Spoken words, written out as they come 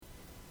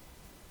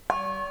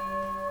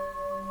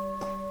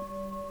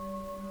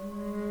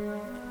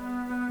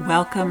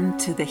Welcome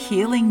to the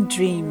Healing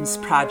Dreams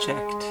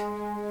Project,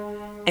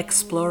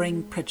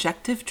 exploring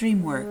projective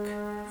dream work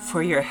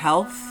for your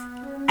health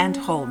and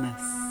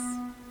wholeness.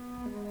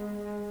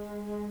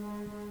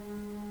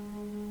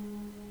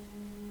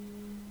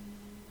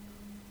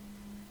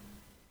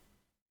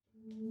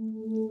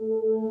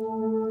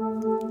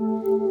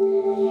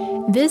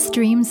 This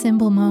dream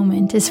symbol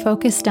moment is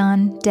focused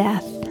on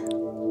death.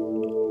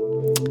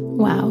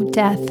 Wow,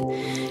 death.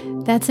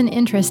 That's an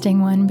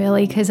interesting one,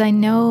 Billie, because I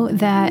know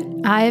that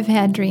I've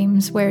had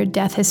dreams where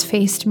death has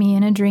faced me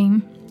in a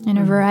dream in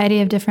a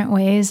variety of different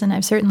ways, and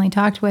I've certainly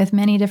talked with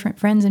many different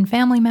friends and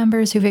family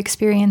members who've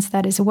experienced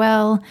that as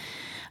well.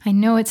 I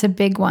know it's a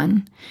big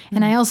one,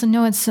 and I also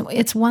know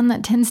it's one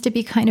that tends to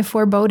be kind of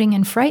foreboding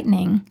and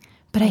frightening,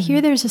 but I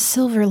hear there's a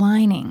silver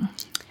lining.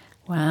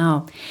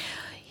 Wow.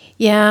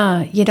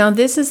 Yeah,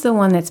 this is the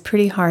one that's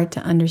pretty hard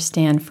to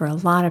understand for a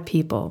lot of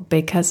people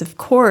because, of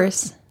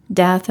course,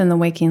 death in the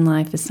waking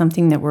life is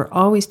something that we're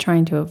always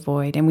trying to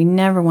avoid, and we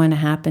never want to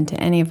happen to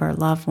any of our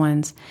loved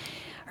ones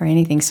or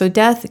anything. So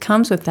death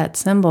comes with that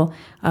symbol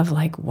of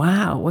like,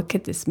 wow, what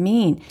could this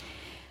mean?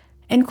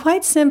 And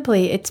quite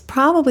simply, it's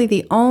probably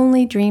the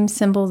only dream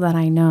symbol that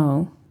I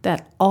know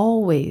that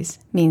always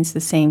means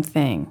the same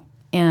thing.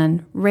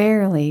 And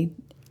rarely,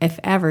 if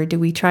ever, do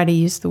we try to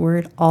use the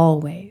word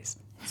always.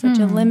 Such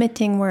a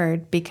limiting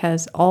word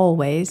because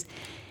always.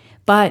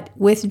 But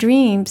with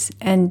dreams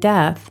and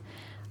death,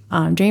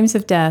 dreams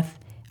of death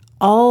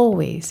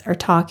always are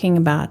talking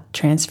about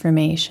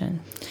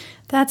transformation.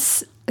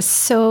 That's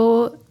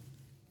so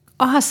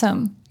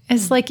awesome.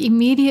 It's like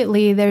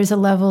immediately there's a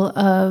level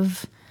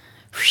of,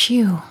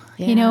 phew,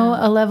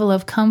 a level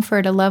of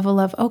comfort, a level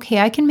of, okay,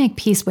 I can make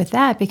peace with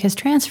that because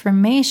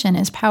transformation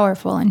is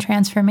powerful and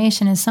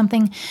transformation is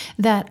something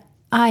that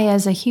I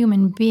as a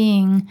human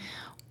being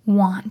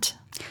want.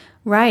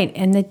 Right.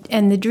 And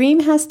the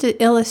dream has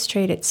to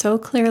illustrate it so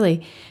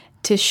clearly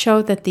to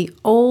show that the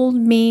old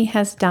me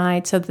has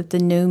died so that the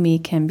new me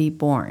can be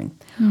born.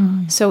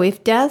 So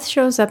if death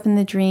shows up in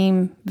the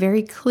dream,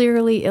 very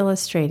clearly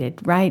illustrated,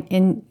 right?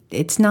 And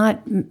it's not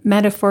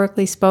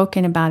metaphorically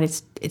spoken about,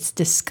 it's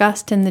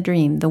discussed in the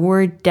dream. The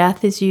word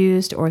death is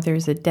used, or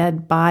there's a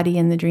dead body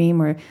in the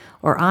dream,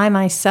 or I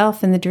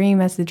myself in the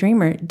dream as the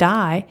dreamer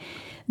die,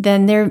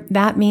 then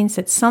that means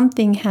that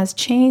something has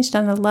changed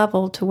on a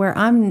level to where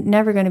I'm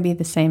never going to be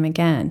the same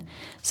again.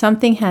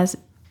 Something has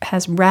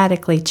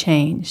radically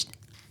changed.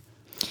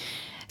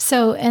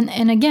 So,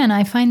 and again,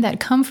 I find that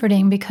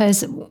comforting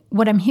because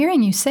what I'm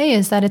hearing you say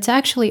is that it's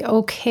actually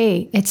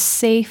okay. It's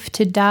safe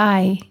to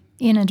die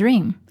in a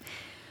dream.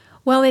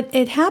 Well,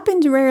 it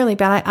happens rarely,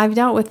 but I've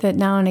dealt with it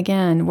now and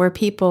again where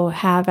people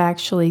have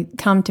actually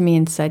come to me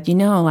and said,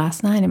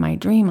 last night in my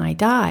dream I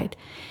died.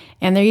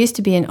 And there used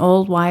to be an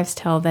old wives'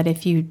 tale that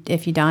if you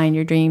die in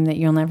your dream that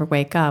you'll never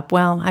wake up.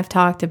 Well, I've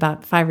talked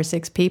about 5 or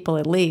 6 people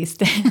at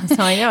least, so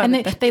I know. And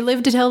they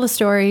live to tell the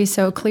story,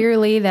 so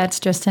clearly that's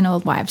just an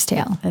old wives'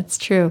 tale. That's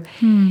true.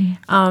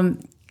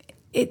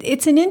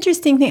 It's an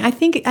interesting thing. I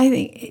think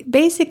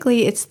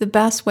basically it's the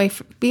best way.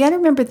 We got to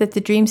remember that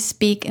the dreams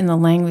speak in the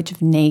language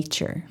of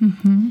nature,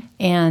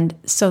 and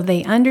so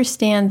they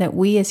understand that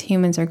we as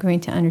humans are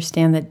going to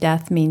understand that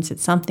death means that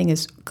something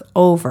is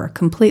over,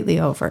 completely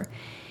over.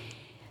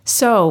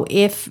 So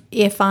if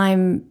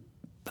I'm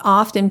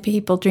often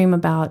people dream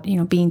about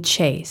being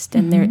chased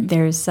and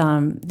there's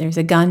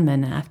a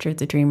gunman after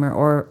the dreamer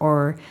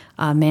or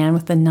a man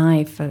with a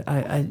knife,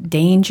 a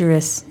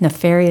dangerous,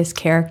 nefarious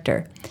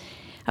character.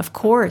 Of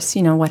course,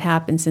 what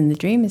happens in the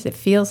dream is it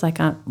feels like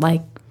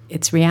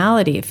it's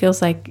reality. It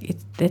feels like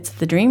it's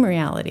the dream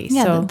reality.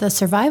 Yeah, so the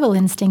survival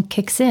instinct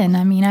kicks in.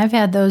 I mean, I've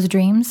had those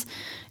dreams.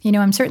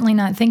 I'm certainly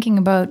not thinking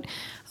about,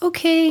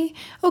 okay,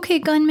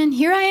 gunman,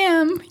 here I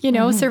am.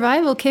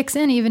 Survival kicks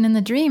in even in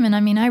the dream. And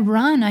I mean, I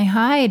run, I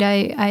hide,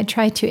 I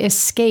try to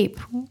escape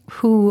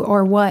who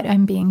or what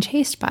I'm being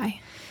chased by.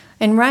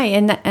 And right,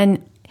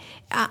 and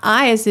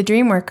I, as the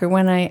dream worker,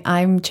 when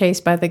I'm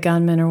chased by the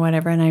gunman or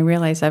whatever, and I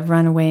realize I've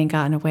run away and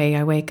gotten away,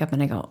 I wake up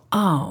and I go,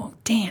 oh,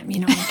 damn,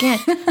 again,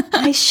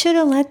 I should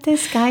have let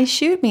this guy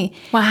shoot me.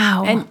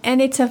 Wow.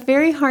 And it's a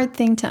very hard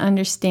thing to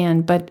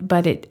understand, but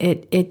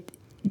it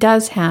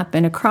does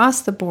happen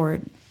across the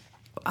board.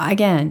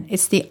 Again,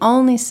 it's the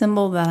only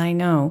symbol that I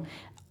know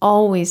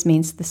always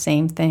means the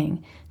same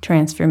thing,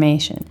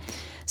 transformation.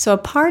 So a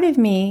part of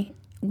me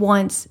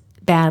wants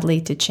badly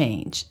to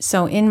change.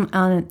 So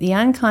on the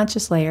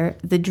unconscious layer,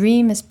 the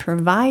dream is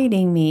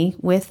providing me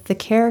with the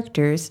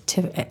characters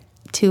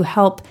to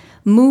help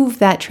move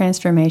that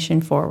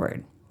transformation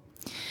forward.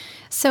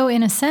 So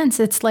in a sense,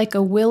 it's like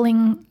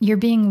you're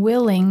being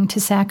willing to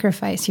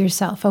sacrifice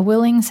yourself, a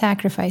willing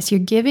sacrifice.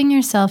 You're giving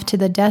yourself to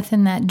the death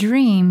in that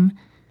dream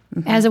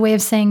as a way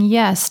of saying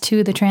yes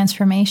to the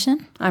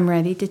transformation. I'm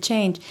ready to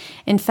change.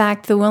 In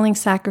fact, the willing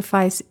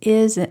sacrifice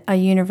is a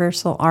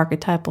universal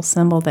archetypal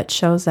symbol that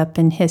shows up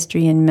in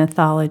history and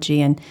mythology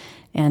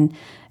and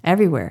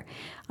everywhere.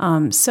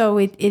 So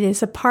it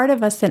is a part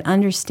of us that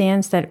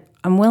understands that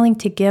I'm willing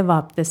to give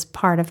up this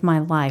part of my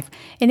life.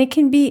 And it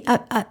can be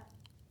a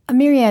a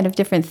myriad of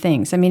different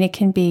things. I mean, it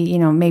can be,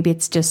 maybe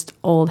it's just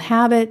old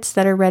habits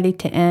that are ready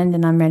to end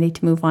and I'm ready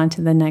to move on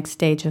to the next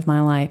stage of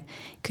my life.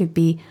 It could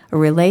be a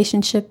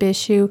relationship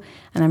issue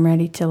and I'm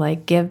ready to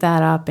give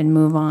that up and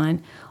move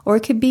on. Or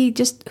it could be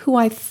just who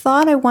I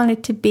thought I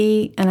wanted to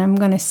be and I'm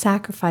going to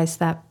sacrifice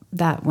that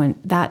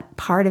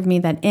part of me,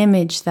 that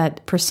image,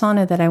 that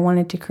persona that I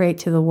wanted to create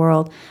to the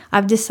world.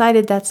 I've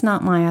decided that's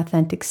not my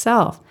authentic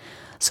self.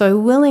 So I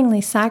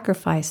willingly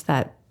sacrifice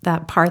that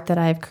part that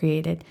I've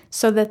created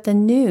so that the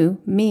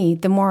new me,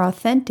 the more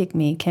authentic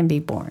me, can be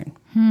born.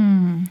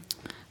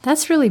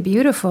 That's really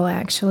beautiful,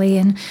 actually.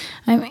 And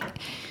I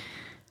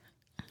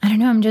don't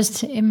know, I'm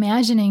just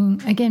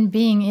imagining, again,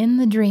 being in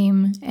the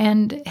dream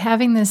and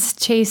having this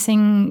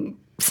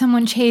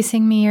someone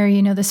chasing me,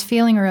 or, this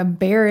feeling, or a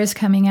bear is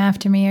coming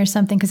after me or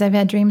something, because I've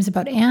had dreams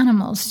about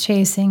animals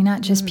chasing,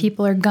 not just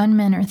people or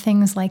gunmen or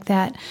things like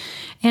that.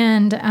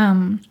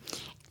 And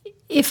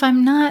if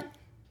I'm not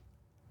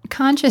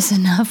conscious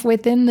enough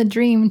within the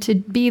dream to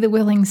be the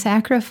willing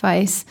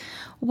sacrifice,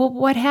 well,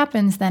 what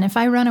happens then? If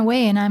I run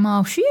away and I'm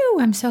all, phew,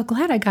 I'm so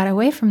glad I got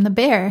away from the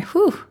bear.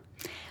 Whew.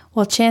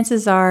 Well,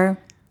 chances are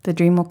the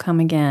dream will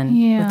come again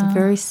with a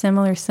very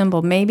similar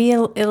symbol. Maybe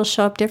it'll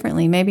show up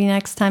differently. Maybe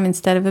next time,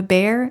 instead of a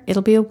bear,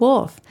 it'll be a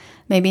wolf.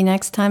 Maybe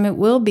next time it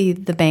will be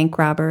the bank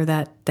robber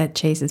that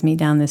chases me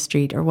down the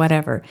street or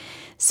whatever.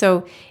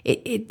 So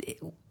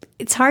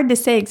it's hard to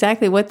say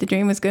exactly what the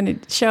dream was going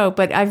to show,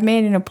 but I've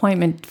made an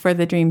appointment for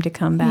the dream to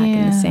come back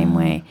in the same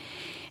way.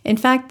 In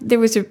fact, there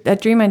was a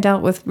dream I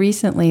dealt with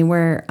recently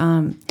where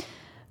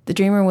the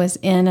dreamer was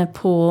in a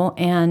pool,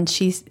 and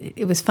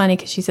it was funny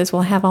because she says,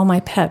 well, I have all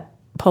my pet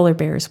polar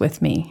bears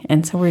with me.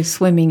 And so we're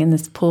swimming in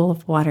this pool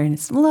of water, and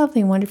it's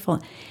lovely and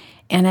wonderful.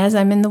 And as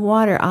I'm in the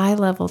water, eye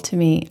level to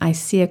me, I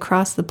see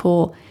across the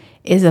pool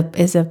is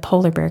a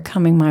polar bear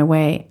coming my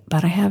way.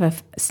 But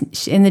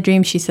in the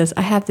dream, she says,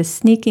 I have the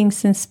sneaking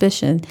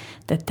suspicion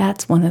that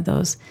that's one of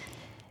those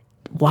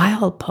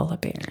wild polar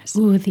bears.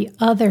 Ooh, the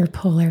other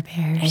polar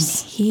bears.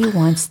 And he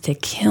wants to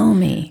kill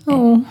me.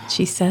 Oh. And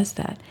she says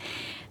that.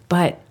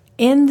 But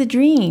in the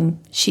dream,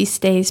 she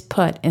stays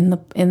put in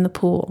the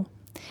pool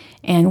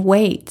and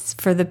waits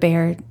for the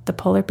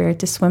polar bear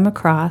to swim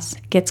across,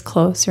 gets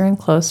closer and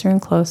closer and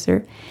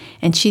closer.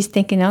 And she's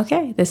thinking,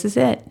 okay, this is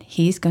it.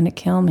 He's going to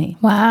kill me.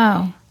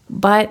 Wow.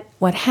 But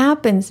what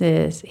happens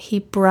is he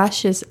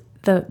brushes,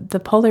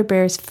 the polar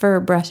bear's fur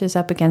brushes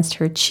up against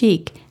her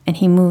cheek, and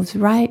he moves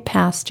right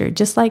past her,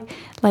 just like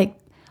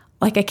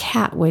a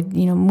cat would,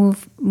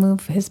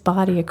 move his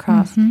body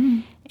across.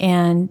 Mm-hmm.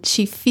 And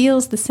she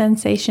feels the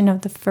sensation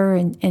of the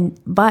fur.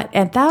 But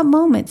at that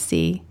moment,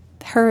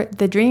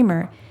 the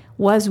dreamer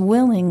was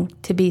willing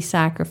to be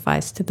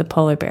sacrificed to the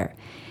polar bear.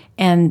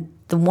 And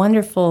the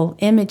wonderful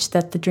image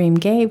that the dream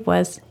gave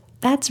was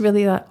that's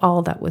really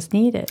all that was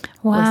needed.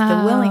 Wow. Was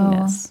the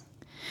willingness.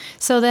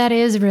 So that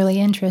is really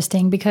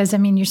interesting because,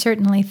 you're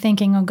certainly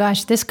thinking, oh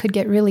gosh, this could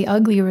get really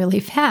ugly really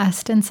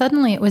fast. And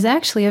suddenly it was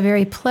actually a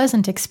very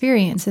pleasant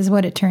experience is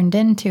what it turned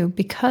into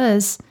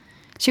because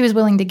she was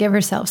willing to give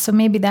herself. So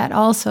maybe that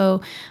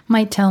also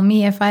might tell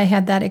me if I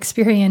had that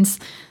experience,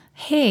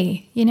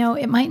 hey,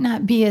 it might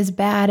not be as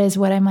bad as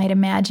what I might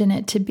imagine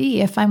it to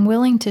be. If I'm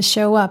willing to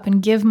show up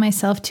and give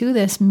myself to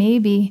this,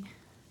 maybe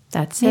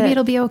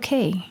it'll be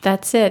okay.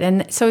 That's it.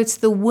 And so it's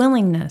the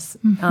willingness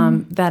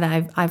that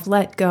I've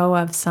let go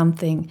of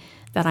something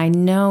that I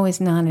know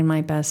is not in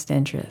my best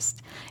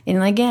interest.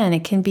 And again,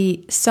 it can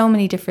be so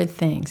many different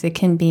things. It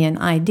can be an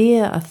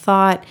idea, a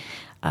thought,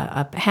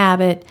 a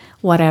habit,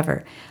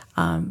 whatever.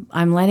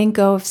 I'm letting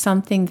go of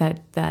something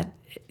that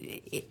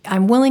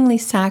I'm willingly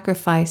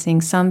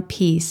sacrificing some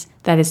piece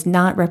that is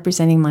not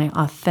representing my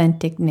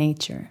authentic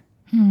nature.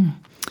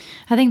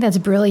 I think that's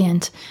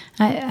brilliant.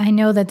 I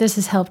know that this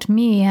has helped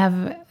me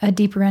have a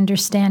deeper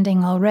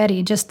understanding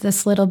already, just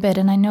this little bit.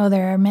 And I know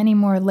there are many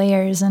more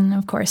layers and,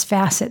 of course,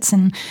 facets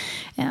and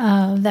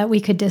that we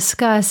could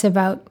discuss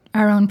about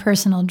our own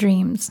personal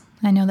dreams.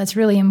 I know that's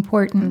really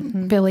important.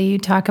 Mm-hmm. Billie, you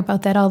talk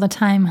about that all the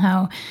time,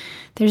 how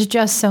there's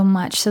just so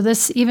much. So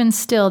this even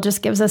still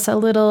just gives us a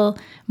little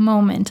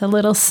moment, a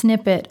little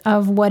snippet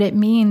of what it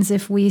means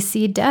if we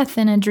see death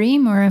in a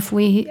dream or if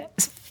we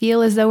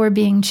feel as though we're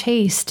being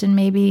chased and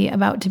maybe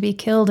about to be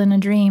killed in a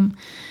dream,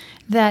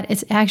 that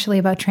it's actually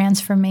about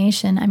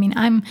transformation.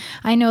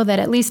 I know that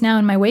at least now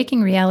in my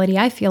waking reality,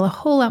 I feel a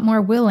whole lot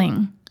more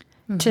willing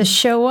to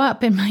show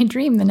up in my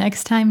dream the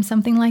next time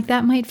something like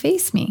that might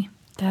face me.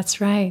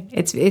 That's right.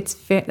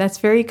 That's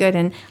very good.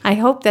 And I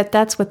hope that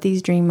that's what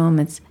these dream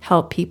moments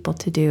help people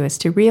to do, is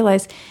to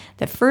realize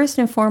that first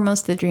and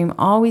foremost, the dream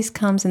always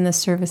comes in the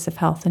service of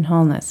health and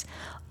wholeness,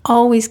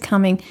 always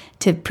coming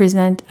to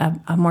present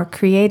a more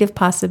creative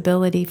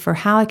possibility for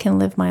how I can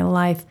live my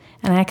life.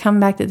 And I come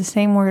back to the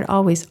same word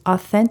always,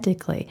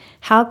 authentically.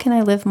 How can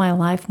I live my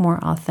life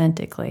more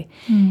authentically?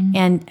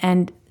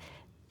 And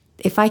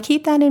if I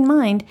keep that in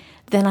mind,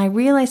 then I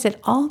realize that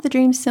all the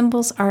dream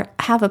symbols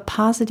have a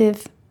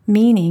positive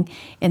meaning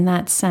in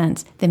that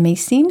sense. They may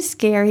seem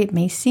scary, it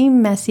may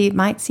seem messy, it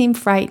might seem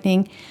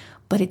frightening,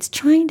 but it's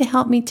trying to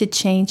help me to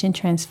change and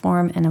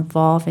transform and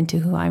evolve into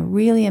who I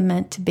really am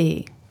meant to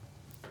be.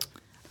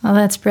 Well,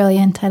 that's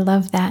brilliant. I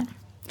love that.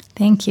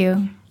 Thank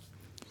you.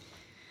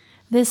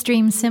 This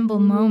dream symbol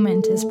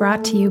moment is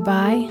brought to you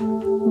by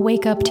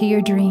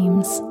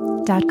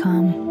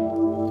wakeuptoyourdreams.com.